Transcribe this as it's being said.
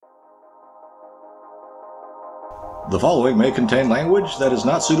The following may contain language that is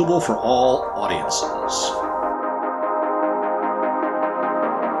not suitable for all audiences.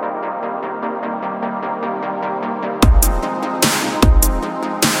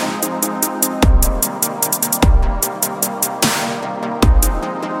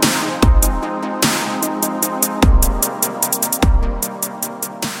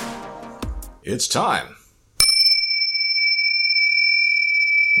 It's time.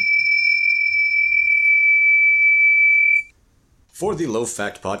 For the Low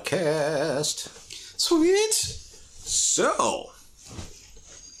Fact Podcast. Sweet. So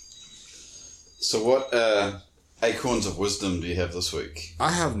what acorns of wisdom do you have this week?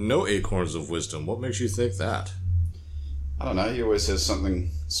 I have no acorns of wisdom. What makes you think that? I don't know. You always have something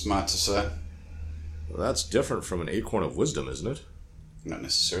smart to say. Well, that's different from an acorn of wisdom, isn't it? Not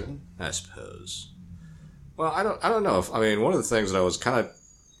necessarily. I suppose. Well, I don't know. One of the things that I was kind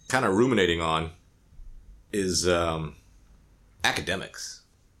of ruminating on is academics.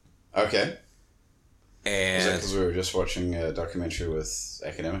 Okay. And is that because we were just watching a documentary with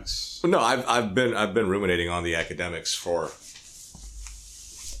academics? No, I've been ruminating on the academics for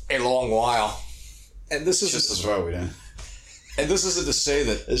a long while, and this is just as well we don't. And this isn't to say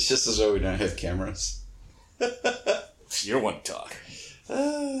that it's just as well we don't have cameras. You're one to talk.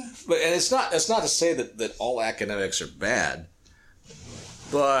 But it's not to say that all academics are bad,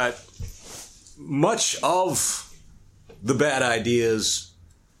 but much of the bad ideas,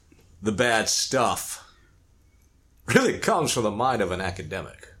 the bad stuff, really comes from the mind of an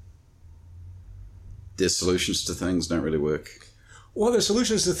academic. Their solutions to things don't really work. Well, their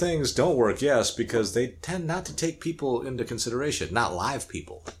solutions to things don't work, yes, because they tend not to take people into consideration, not live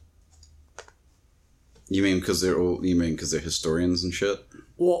people. You mean because they're historians and shit?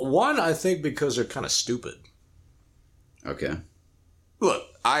 Well, one, I think because they're kind of stupid. Okay. Look,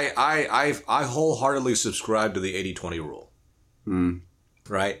 I wholeheartedly subscribe to the 80-20 rule.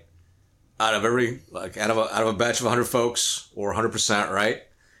 Right? Out of a batch of 100 folks, or 100%, right?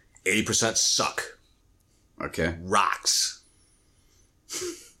 80% suck. Okay. Rocks.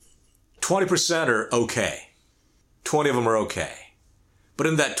 20% are okay. 20 of them are okay. But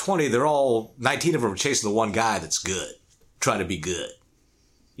in that 20, 19 of them are chasing the one guy that's good. Trying to be good.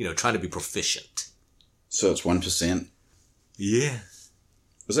 Trying to be proficient. So it's 1%? Yeah.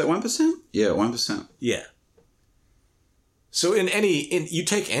 Was that 1%? Yeah, 1%. Yeah. So you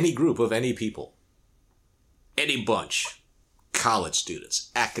take any group of any people, any bunch, college students,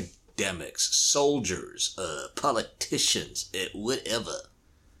 academics, soldiers, politicians, whatever.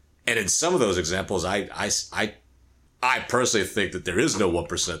 And in some of those examples, I personally think that there is no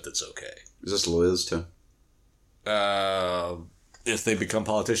 1% that's okay. Is this lawyers too? If they become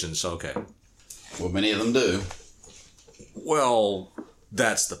politicians, okay. Well, many of them do. Well,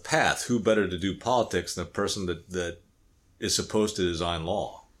 that's the path. Who better to do politics than a person that is supposed to design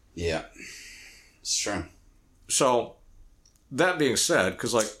law? Yeah. It's true. So, that being said,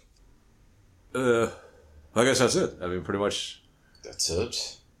 because I guess that's it. Pretty much. That's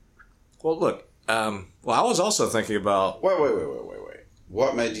it. Well, look. I was also thinking about... Wait.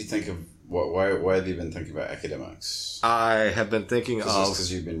 What made you think of... Why have you been thinking about academics? I have been thinking of... Is this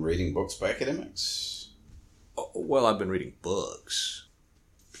because you've been reading books by academics? Well, I've been reading books.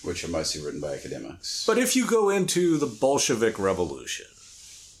 Which are mostly written by academics. But if you go into the Bolshevik Revolution,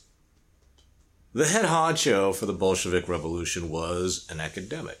 the head honcho for the Bolshevik Revolution was an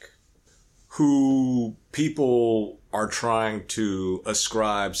academic who people are trying to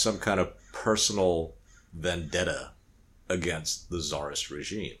ascribe some kind of personal vendetta against the Tsarist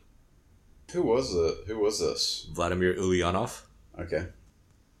regime. Who was it? Who was this? Vladimir Ulyanov. Okay.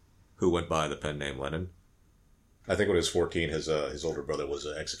 Who went by the pen name Lenin. I think when he was 14, his older brother was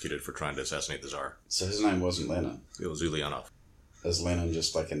executed for trying to assassinate the Tsar. So his name wasn't Lenin? It was Ulyanov. Is Lenin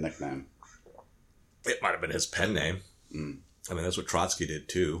just like a nickname? It might have been his pen name. That's what Trotsky did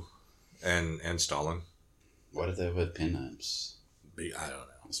too. And Stalin. Why did they have pen names? I don't know.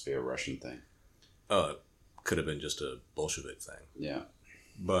 Must be a Russian thing. Oh, it could have been just a Bolshevik thing. Yeah.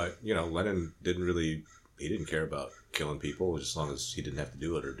 But, Lenin he didn't care about killing people as long as he didn't have to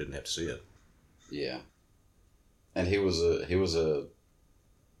do it or didn't have to see it. Yeah. And he was an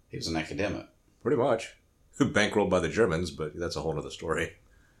academic. Pretty much. Bankrolled by the Germans, but that's a whole other story.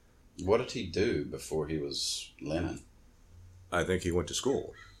 What did he do before he was Lenin? I think he went to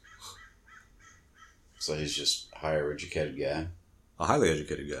school. So he's just a higher educated guy? A highly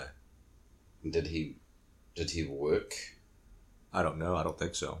educated guy. Did he work? I don't know. I don't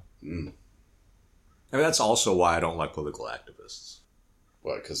think so. That's also why I don't like political activists.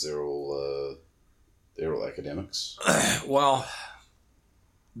 What, because they're all academics? Well,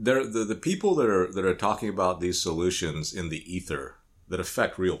 the people that are talking about these solutions in the ether that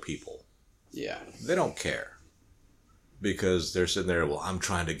affect real people. Yeah. They don't care. Because they're sitting there, well, I'm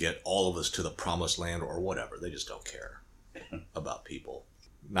trying to get all of us to the promised land or whatever. They just don't care about people.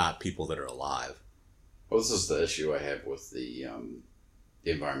 Not people that are alive. Well, this is the issue I have with the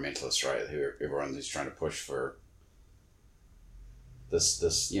environmentalists, right? Everyone who's trying to push for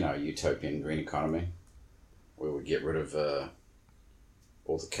this utopian green economy, where we get rid of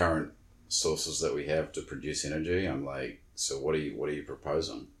all the current sources that we have to produce energy. I'm like, so what are you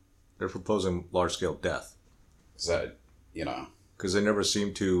proposing? They're proposing large scale death. Is that because they never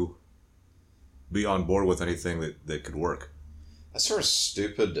seem to be on board with anything that could work. I saw a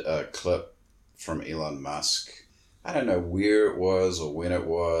stupid clip from Elon Musk. I don't know where it was or when it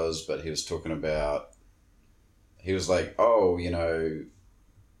was, but he was talking about, he was like, oh,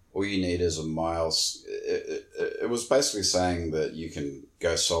 all you need is a mile. It was basically saying that you can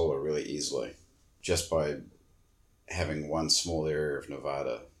go solar really easily just by having one small area of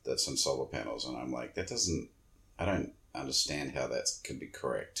Nevada that's in solar panels. And I'm like, I don't understand how that could be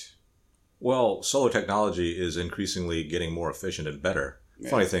correct. Well, solar technology is increasingly getting more efficient and better. Yeah.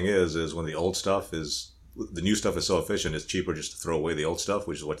 Funny thing is when the new stuff is so efficient, it's cheaper just to throw away the old stuff,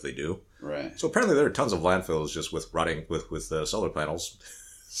 which is what they do. Right. So apparently there are tons of landfills just with rotting with solar panels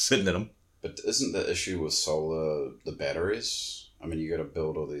sitting in them. But isn't the issue with solar the batteries? I mean, you got to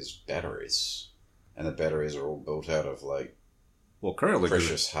build all these batteries, and the batteries are all built out of currently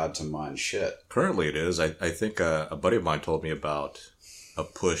precious, hard to mine shit. Currently, it is. I think a buddy of mine told me about a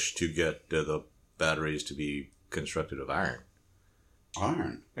push to get the batteries to be constructed of iron.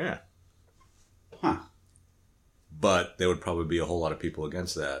 Iron? Yeah. Huh. But there would probably be a whole lot of people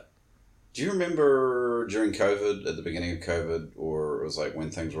against that. Do you remember during COVID, at the beginning of COVID, or it was like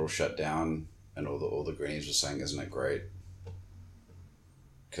when things were all shut down and all the greenies were saying, isn't it great?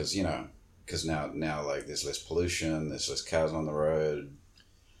 Because, now like there's less pollution, there's less cars on the road,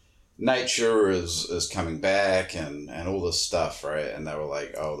 nature is coming back and all this stuff, right? And they were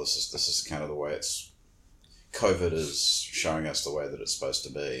like, oh, this is kind of the way COVID is showing us the way that it's supposed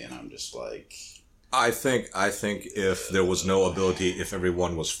to be. And I'm just like, I think if there was no ability, if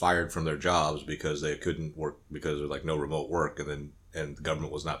everyone was fired from their jobs because they couldn't work because there's no remote work and the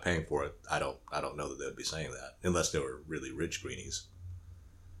government was not paying for it, I don't know that they'd be saying that unless they were really rich greenies.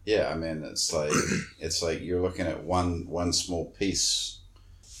 Yeah, I mean, it's like you're looking at one small piece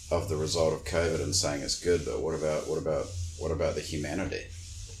of the result of COVID and saying it's good, but what about the humanity?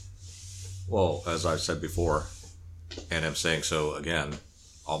 Well, as I've said before, and I'm saying so again,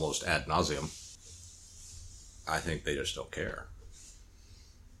 almost ad nauseum, I think they just don't care.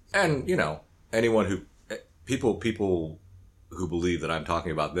 And anyone people who believe that I'm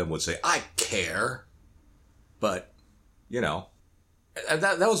talking about them would say I care, but and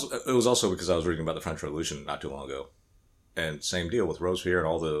that was also because I was reading about the French Revolution not too long ago, and same deal with Robespierre and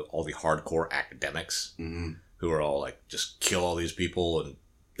all the hardcore academics who are all like just kill all these people and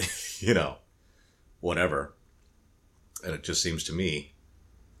whatever. And it just seems to me,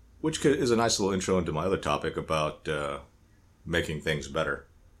 which is a nice little intro into my other topic about making things better.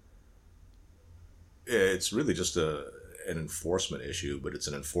 It's really just an enforcement issue, but it's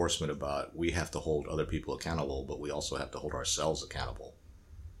an enforcement about we have to hold other people accountable, but we also have to hold ourselves accountable.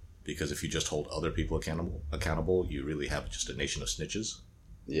 Because if you just hold other people accountable, you really have just a nation of snitches.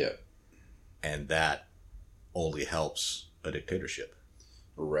 Yeah. And that only helps a dictatorship.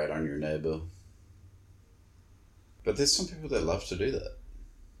 Rat on your neighbor. But there's some people that love to do that.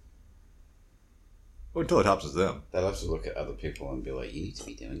 Well, until it helps them. They love to look at other people and be like, you need to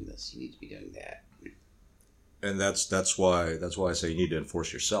be doing this, you need to be doing that. And that's why I say you need to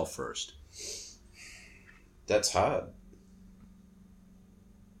enforce yourself first. That's hard.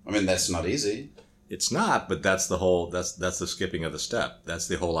 I mean, that's not easy. It's not, but that's the skipping of the step. That's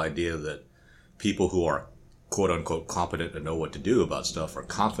the whole idea that people who are quote unquote competent and know what to do about stuff are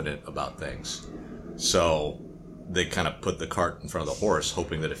confident about things. So they kind of put the cart in front of the horse,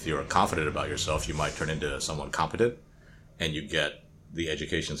 hoping that if you're confident about yourself, you might turn into someone competent, and you get the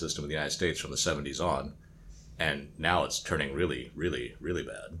education system of the United States from the 70s on. And now it's turning really, really, really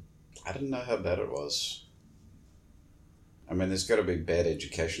bad. I didn't know how bad it was. I mean, there's got to be bad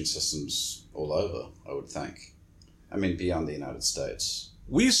education systems all over, I would think. I mean, beyond the United States.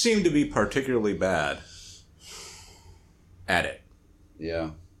 We seem to be particularly bad at it.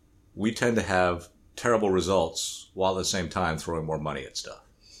 Yeah. We tend to have terrible results while at the same time throwing more money at stuff.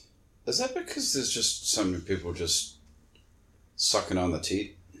 Is that because there's just so many people just sucking on the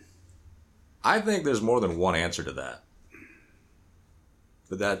teat? I think there's more than one answer to that.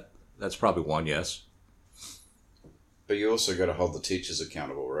 But that's probably one, yes. But you also got to hold the teachers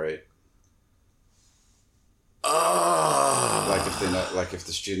accountable, right? Like if they're not, like if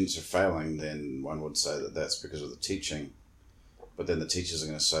the students are failing, then one would say that that's because of the teaching. But then the teachers are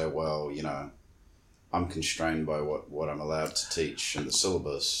going to say, well, you know, I'm constrained by what I'm allowed to teach in the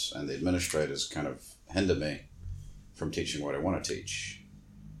syllabus, and the administrators kind of hinder me from teaching what I want to teach.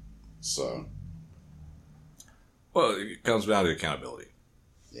 So, well, it comes down to accountability.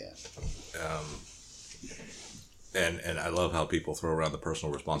 yeah. And I love how people throw around the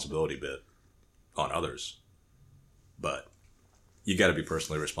personal responsibility bit on others, but you got to be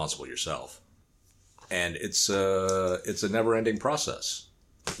personally responsible yourself. And it's a never-ending process.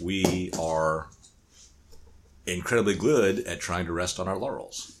 We are incredibly good at trying to rest on our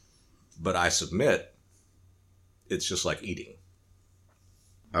laurels, but I submit it's just like eating.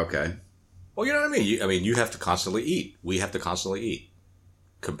 Okay. Well, you know what I mean. You have to constantly eat. We have to constantly eat,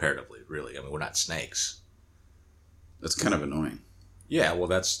 comparatively, really. I mean, we're not snakes. That's kind of annoying. Yeah, well,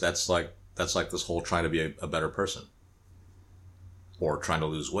 that's like this whole trying to be a better person, or trying to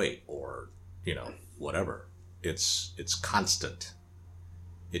lose weight, or you know, whatever. It's constant.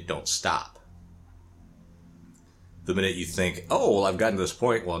 It don't stop. The minute you think, oh, well, I've gotten to this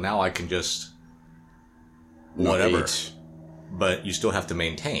point, well, now I can just whatever. But you still have to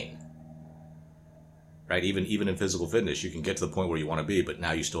maintain. Right? Even in physical fitness, you can get to the point where you want to be, but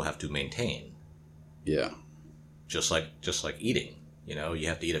now you still have to maintain. Yeah. Just like eating. You know, you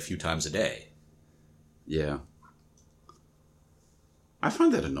have to eat a few times a day. Yeah. I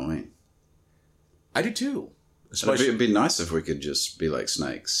find that annoying. I do too. Especially, it'd be nice if we could just be like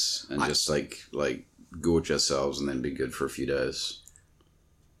snakes and just like gorge ourselves and then be good for a few days.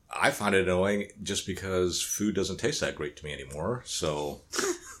 I find it annoying just because food doesn't taste that great to me anymore. So,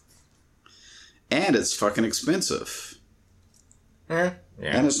 and it's fucking expensive. Yeah.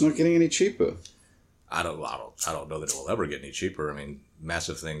 And it's not getting any cheaper. I don't know that it will ever get any cheaper. I mean,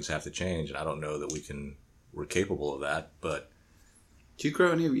 massive things have to change, and I don't know that we're capable of that. But do you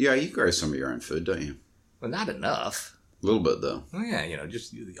grow any? Yeah, you grow some of your own food, don't you? Well, not enough. A little bit though. Well, yeah, you know,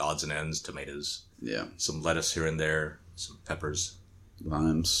 just the odds and ends, tomatoes. Yeah. Some lettuce here and there, some peppers,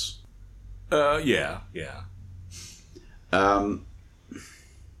 limes. Yeah.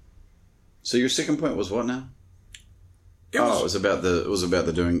 So your second point was what now? It was about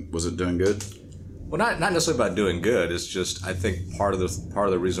the doing. Was it doing good? Well, not necessarily about doing good. It's just I think part of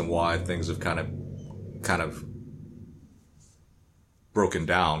the reason why things have kind of broken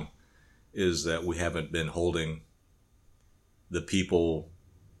down is that we haven't been holding the people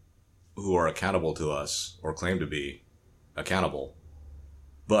who are accountable to us or claim to be accountable.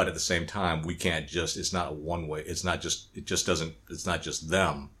 But at the same time, we can't just, it's not one way. It's not just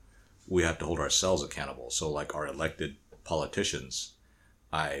them. We have to hold ourselves accountable. So like our elected politicians,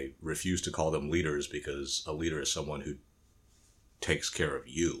 I refuse to call them leaders because a leader is someone who takes care of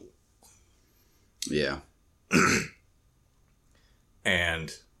you. Yeah.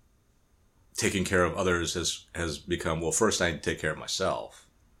 And taking care of others has become, well, first I take care of myself.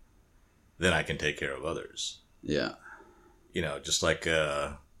 Then I can take care of others. Yeah. You know, just like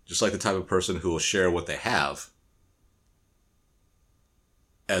the type of person who will share what they have,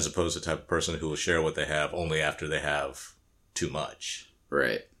 as opposed to the type of person who will share what they have only after they have too much.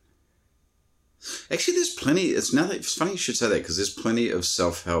 Right. Actually, there's plenty. It's funny you should say that because there's plenty of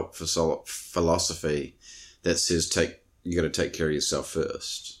self-help philosophy that says you got to take care of yourself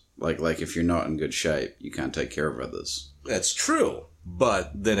first. Like if you're not in good shape, you can't take care of others. That's true,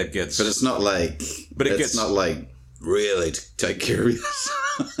 but then it gets. But it's not like. But it gets not like really to take care of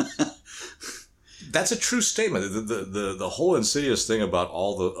yourself. That's a true statement. The whole insidious thing about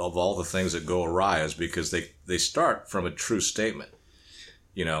all the things that go awry is because they start from a true statement.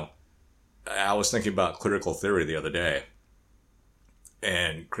 You know, I was thinking about critical theory the other day,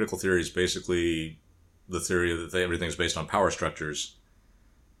 and critical theory is basically the theory that everything's based on power structures,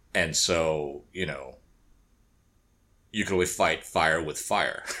 and so you know, you can only fight fire with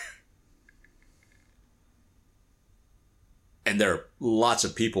fire. And there are lots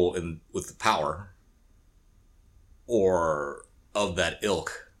of people with the power or of that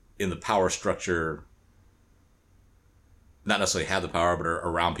ilk in the power structure, not necessarily have the power, but are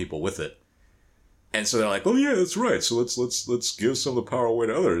around people with it. And so they're like, oh yeah, that's right. So let's give some of the power away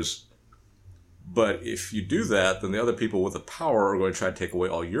to others. But if you do that, then the other people with the power are going to try to take away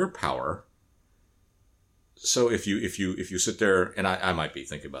all your power. So if you sit there, and I might be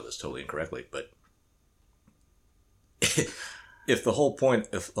thinking about this totally incorrectly, but if the whole point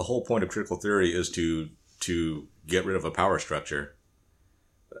of critical theory is to get rid of a power structure,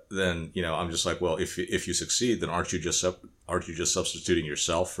 then you know I'm just like, well, if you succeed, then aren't you just substituting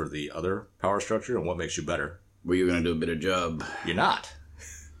yourself for the other power structure, and what makes you better? Well, you're going to do a better job. You're not.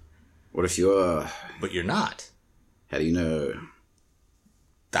 What if you are? But you're not. How do you know?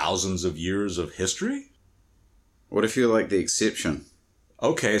 Thousands of years of history? What if you're like the exception?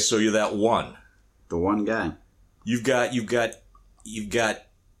 Okay, so you're that one. The one guy. You've got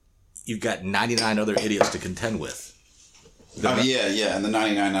 99 other idiots to contend with. Yeah. And the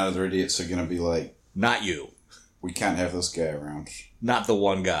 99 other idiots are going to be like, not you. we can't have this guy around. Not the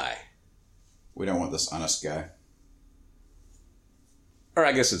one guy. We don't want this honest guy. Or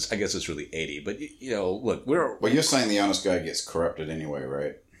I guess it's really 80. But look, Well, you're saying the honest guy gets corrupted anyway,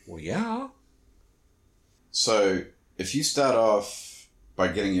 right? Well, yeah. So if you start off by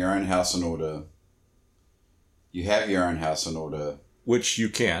getting your own house in order, you have your own house in order. Which you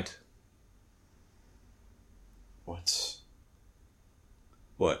can't. What?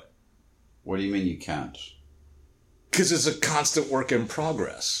 What? What do you mean you can't? Because it's a constant work in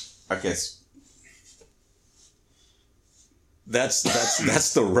progress. I guess.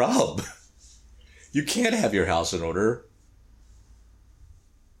 That's the rub. You can't have your house in order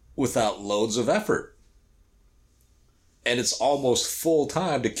without loads of effort. And it's almost full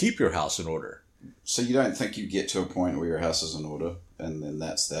time to keep your house in order. So you don't think you get to a point where your house is in order and then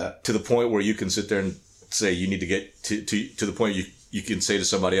that's that? To the point where you can sit there and say you need to get to the point you can say to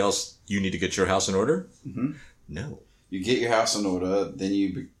somebody else, you need to get your house in order? Mm-hmm. No. You get your house in order, then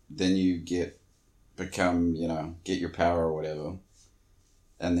you get your power or whatever,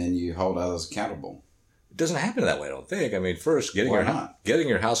 and then you hold others accountable. It doesn't happen that way, I don't think. I mean, first, getting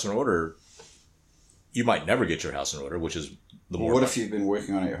your house in order, you might never get your house in order, which is the more... What if you've been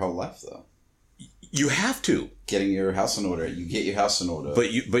working on it your whole life, though? You have to. Getting your house in order. You get your house in order.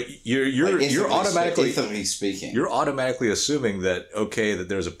 But you're automatically... Ethically speaking. You're automatically assuming that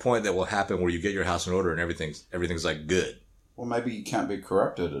there's a point that will happen where you get your house in order and everything's like good. Well, maybe you can't be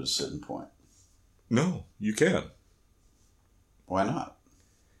corrupted at a certain point. No, you can. Why not?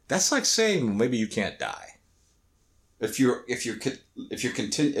 That's like saying maybe you can't die. If you're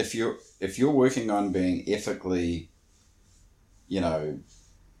working on being ethically,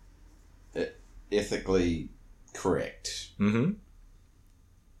 ethically correct, mm-hmm.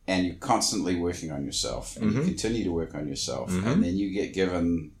 and you're constantly working on yourself, and mm-hmm. you continue to work on yourself, mm-hmm. and then you get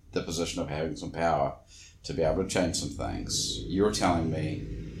given the position of having some power to be able to change some things, you're telling me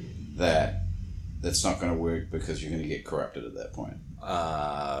that that's not going to work because you're going to get corrupted at that point.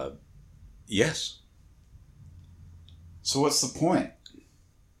 Yes. So what's the point?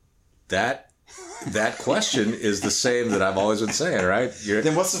 That question is the same that I've always been saying, right?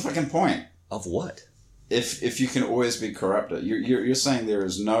 Then what's the fucking point? Of what? If you can always be corrupted, you're saying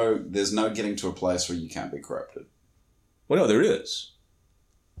there's no getting to a place where you can't be corrupted. Well, no, there is.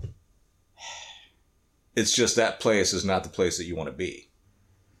 It's just that place is not the place that you want to be.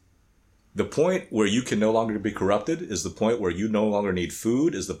 The point where you can no longer be corrupted is the point where you no longer need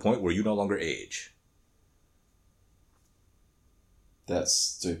food, is the point where you no longer age. That's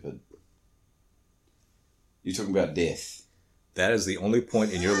stupid. You're talking about death. That is the only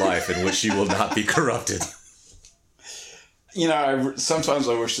point in your life in which you will not be corrupted. Sometimes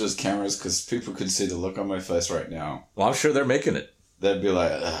I wish there's cameras because people could see the look on my face right now. Well, I'm sure they're making it. They'd be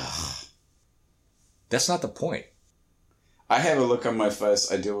like, ugh. That's not the point. I have a look on my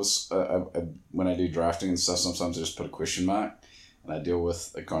face. I deal with, when I do drafting and stuff, sometimes I just put a question mark. And I deal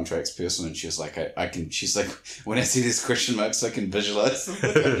with a contracts person, and she's like, she's like, when I see these question marks, I can visualize them.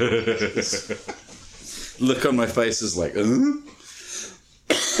 Look on my face is like,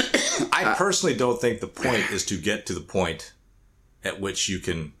 I personally don't think the point is to get to the point at which you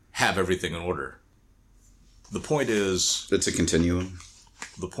can have everything in order. The point is... It's a continuum.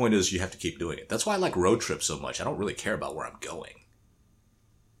 The point is you have to keep doing it. That's why I like road trips so much. I don't really care about where I'm going.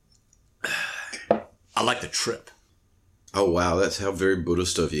 I like the trip. Oh, wow. That's how very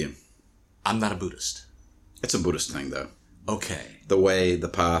Buddhist of you. I'm not a Buddhist. It's a Buddhist thing, though. Okay. The way, the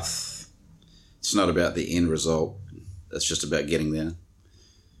path. It's not about the end result. It's just about getting there.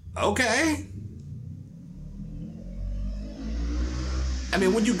 Okay. I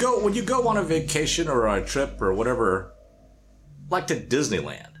mean, when you go on a vacation or on a trip or whatever, like to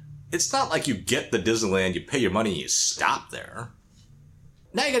Disneyland, it's not like you get the Disneyland, you pay your money, and you stop there.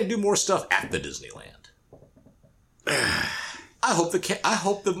 Now you got to do more stuff at the Disneyland. I hope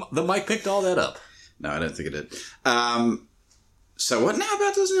the mic picked all that up. No, I don't think it did. So what now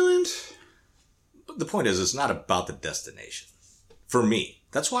about Disneyland? But the point is, it's not about the destination. For me,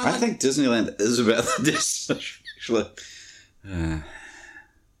 that's why I think Disneyland is about the destination. Actually,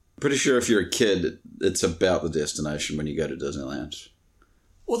 pretty sure if you're a kid, it's about the destination when you go to Disneyland.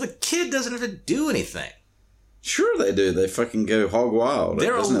 Well, the kid doesn't have to do anything. Sure they do. They fucking go hog wild.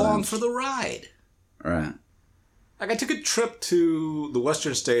 They're along for the ride. Right. Like, I took a trip to the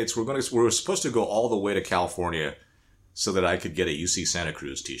Western States. We were supposed to go all the way to California so that I could get a UC Santa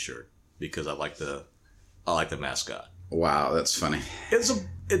Cruz T-shirt because I like the mascot. Wow, that's funny. It's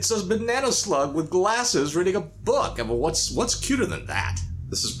a banana slug with glasses reading a book. I mean, what's cuter than that?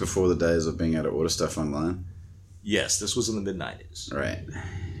 This is before the days of being able to order stuff online. Yes, this was in the mid-90s. Right.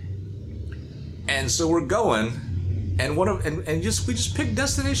 And so we're going, and we just picked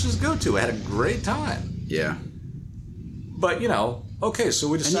destinations to go to. I had a great time. Yeah. But, okay, so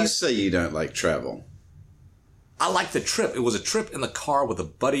we decided... And you say you don't like travel. I liked the trip. It was a trip in the car with a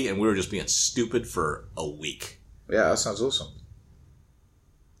buddy, and we were just being stupid for a week. Yeah, that sounds awesome.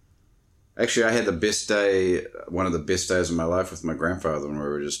 Actually, I had the best day, one of the best days of my life with my grandfather when we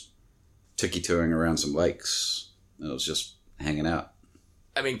were just tiki-touring around some lakes. It was just hanging out.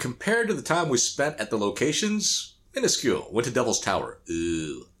 I mean, compared to the time we spent at the locations, minuscule. Went to Devil's Tower.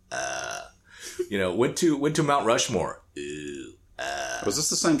 Ooh. Went to Mount Rushmore. Ooh. Was this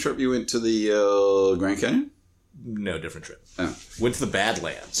the same trip you went to the Grand Canyon? No, different trip. Oh. Went to the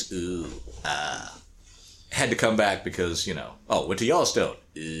Badlands. Ooh. Had to come back because, went to Yellowstone.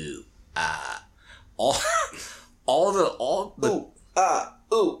 Ooh.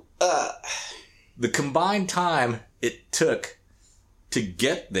 The combined time it took to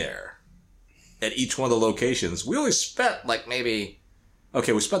get there at each one of the locations, we only spent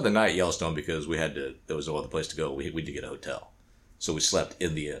we spent the night at Yellowstone because there was no other place to go. We had to get a hotel. So we slept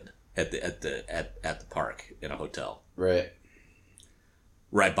in the inn at the park in a hotel. Right.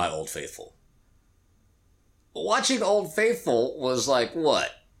 Right by Old Faithful. Watching Old Faithful was like,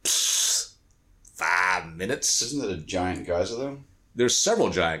 what? 5 minutes? Isn't it a giant geyser though? There's several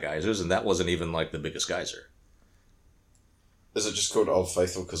giant geysers, and that wasn't even like the biggest geyser. Is it just called Old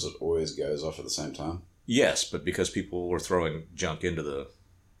Faithful because it always goes off at the same time? Yes, but because people were throwing junk into the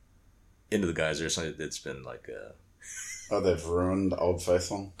geyser, so it's been like they've ruined Old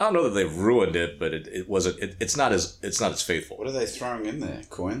Faithful? I don't know that they've ruined it, but it wasn't. It's not as faithful. What are they throwing in there?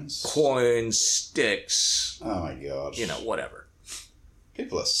 Coins? Coins, sticks. Oh my gosh! Whatever.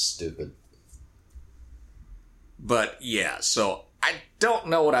 People are stupid. But yeah, so I don't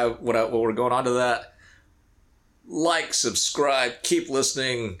know what we're going on to that. Like, subscribe, keep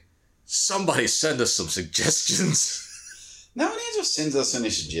listening. Somebody send us some suggestions. No one ever sends us any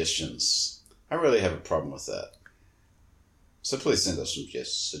suggestions. I really have a problem with that. So please send us some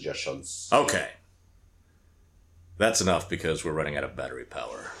suggestions. Okay. That's enough because we're running out of battery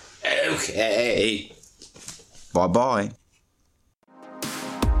power. Okay. Bye-bye.